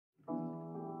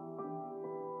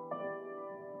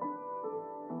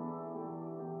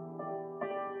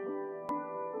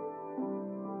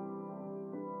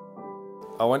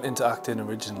I went into acting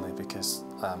originally because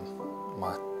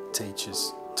my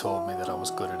teachers told me that I was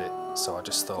good at it, so I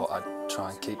just thought I'd try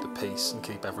and keep the peace and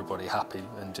keep everybody happy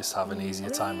and just have an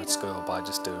easier time at school by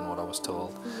just doing what I was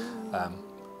told.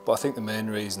 But I think the main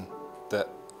reason that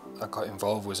I got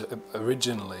involved was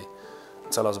originally,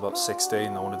 until I was about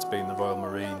 16, I wanted to be in the Royal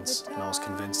Marines, and I was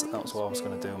convinced that that was what I was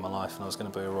going to do in my life, and I was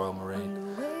going to be a Royal Marine.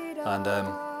 And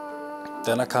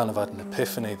then I kind of had an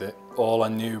epiphany that all I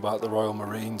knew about the Royal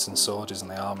Marines and soldiers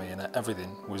and the army and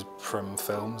everything was from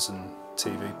films and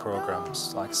TV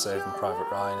programmes like Saving Private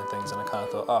Ryan and things, and I kind of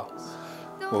thought,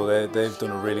 oh, well they've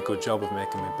done a really good job of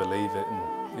making me believe it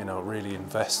and, you know, really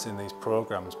invest in these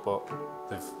programmes, but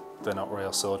they're not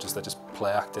real soldiers, they just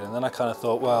play acting. And then I kind of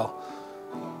thought, well,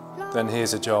 then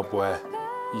here's a job where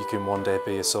you can one day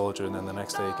be a soldier and then the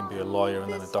next day you can be a lawyer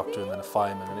and then a doctor and then a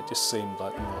fireman, and it just seemed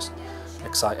like the most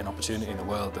exciting opportunity in the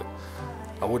world, that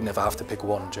I wouldn't ever have to pick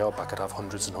one job. I could have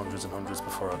hundreds and hundreds and hundreds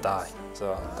before I die.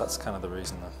 So that's kind of the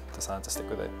reason I decided to stick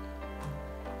with it.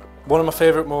 One of my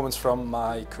favourite moments from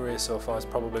my career so far is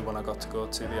probably when I got to go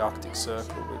to the Arctic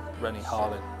Circle with Rennie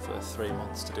Harlin for 3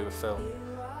 months to do a film.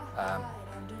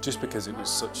 Just because it was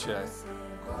such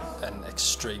an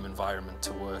extreme environment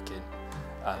to work in,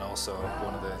 and also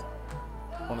one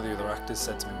of the other actors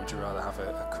said to me, would you rather have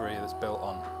a career that's built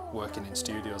on working in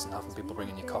studios and having people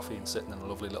bringing you coffee and sitting in a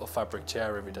lovely little fabric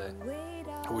chair every day,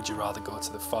 or would you rather go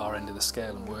to the far end of the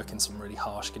scale and work in some really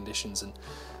harsh conditions and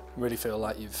really feel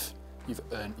like you've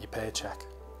earned your paycheck?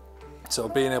 So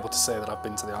being able to say that I've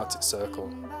been to the Arctic Circle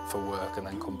for work and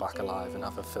then come back alive and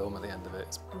have a film at the end of it,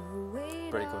 it's a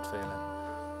pretty good feeling.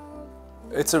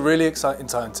 It's a really exciting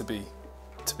time to be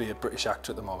a British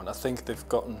actor at the moment. I think they've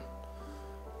gotten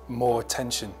more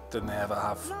attention than they ever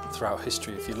have throughout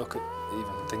history. If you look at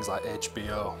even things like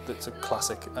HBO, that's a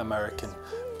classic American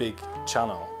big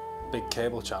channel, big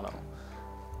cable channel,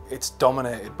 it's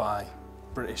dominated by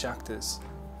British actors,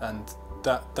 and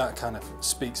that kind of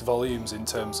speaks volumes in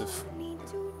terms of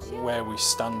where we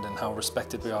stand and how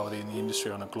respected we are within the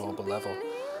industry on a global level.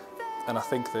 And I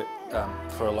think that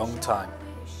for a long time,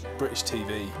 British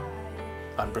TV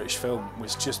and British film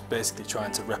was just basically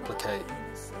trying to replicate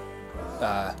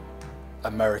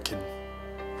American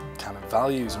kind of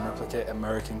values and replicate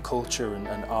American culture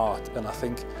and art. And I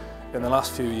think in the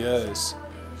last few years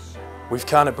we've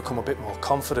kind of become a bit more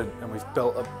confident, and we've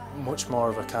built a much more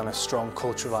of a kind of strong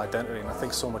cultural identity. And I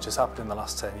think so much has happened in the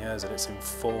last 10 years that it's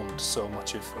informed so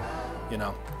much of, you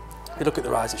know, you look at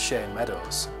the rise of Shane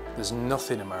Meadows, there's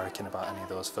nothing American about any of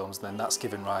those films, and then that's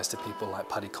given rise to people like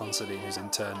Paddy Considine, who's in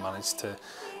turn managed to,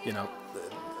 you know,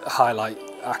 highlight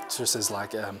actresses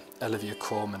like Olivia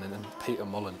Colman and Peter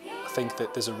Mullen. I think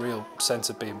that there's a real sense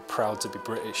of being proud to be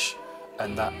British,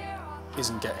 and that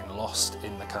isn't getting lost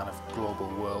in the kind of global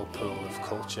whirlpool of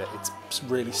culture. It's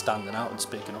really standing out and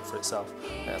speaking up for itself.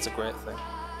 Yeah, that's a great thing.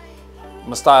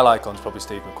 My style icon's probably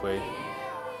Steve McQueen.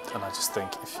 And I just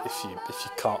think if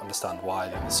you can't understand why,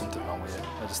 then there's something wrong with you.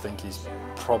 I just think he's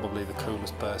probably the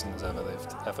coolest person that's ever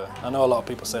lived, ever. I know a lot of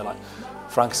people say like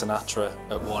Frank Sinatra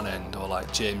at one end or like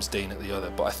James Dean at the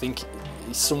other, but I think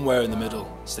he's somewhere in the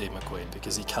middle, Steve McQueen,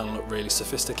 because he can look really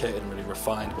sophisticated and really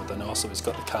refined, but then also he's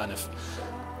got the kind of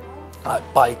like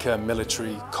biker,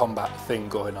 military, combat thing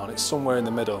going on. It's somewhere in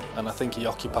the middle, and I think he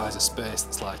occupies a space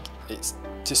that's like, it's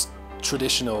just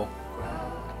traditional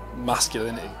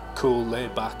masculinity, cool,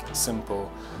 laid back,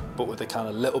 simple, but with a kind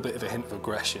of little bit of a hint of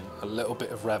aggression, a little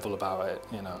bit of rebel about it,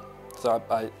 you know. So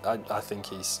I think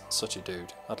he's such a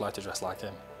dude. I'd like to dress like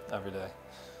him every day.